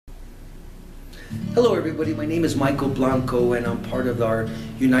Hello everybody, my name is Michael Blanco and I'm part of our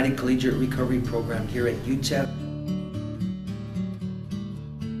United Collegiate Recovery Program here at UTEP.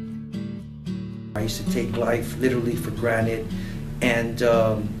 I used to take life literally for granted, and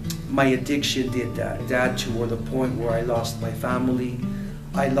my addiction did that to the point where I lost my family.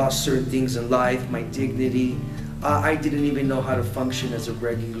 I lost certain things in life, my dignity. I didn't even know how to function as a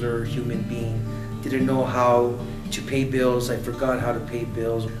regular human being. Didn't know how to pay bills. I forgot how to pay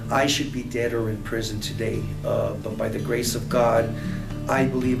bills. I should be dead or in prison today, but by the grace of God, I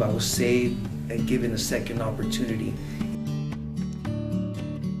believe I was saved and given a second opportunity.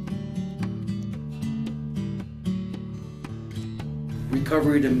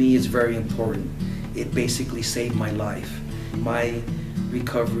 Recovery to me is very important. It basically saved my life. My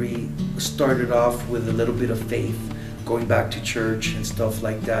recovery started off with a little bit of faith, going back to church and stuff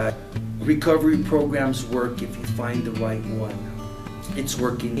like that. Recovery programs work if you find the right one. It's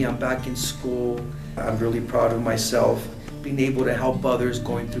working. I'm back in school. I'm really proud of myself, being able to help others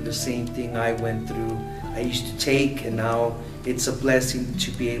going through the same thing I went through. I used to take, and now it's a blessing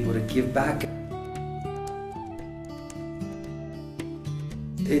to be able to give back.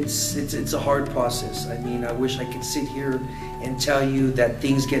 It's a hard process. I mean, I wish I could sit here and tell you that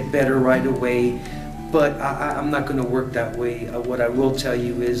things get better right away, but I'm not going to work that way. What I will tell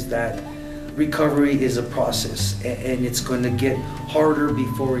you is that recovery is a process, and it's going to get harder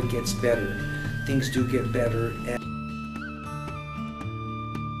before it gets better. Things do get better.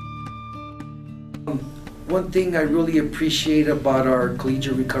 One thing I really appreciate about our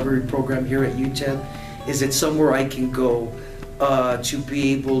Collegiate Recovery Program here at UTEP is it's somewhere I can go to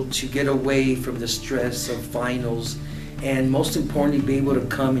be able to get away from the stress of finals, and most importantly, be able to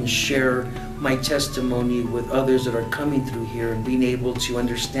come and share my testimony with others that are coming through here, and being able to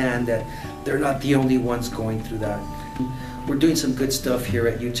understand that they're not the only ones going through that. We're doing some good stuff here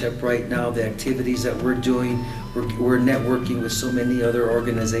at UTEP right now. The activities that we're doing, we're networking with so many other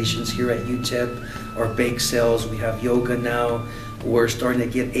organizations here at UTEP. Our bake sales, we have yoga now. We're starting to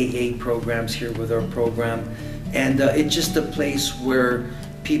get AA programs here with our program. And it's just a place where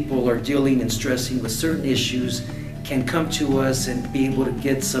people are dealing and stressing with certain issues can come to us and be able to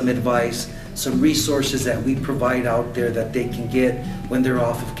get some advice, some resources that we provide out there that they can get when they're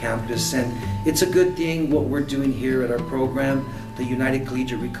off of campus. And it's a good thing what we're doing here at our program. The United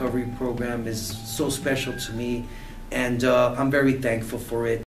Collegiate Recovery Program is so special to me, and I'm very thankful for it.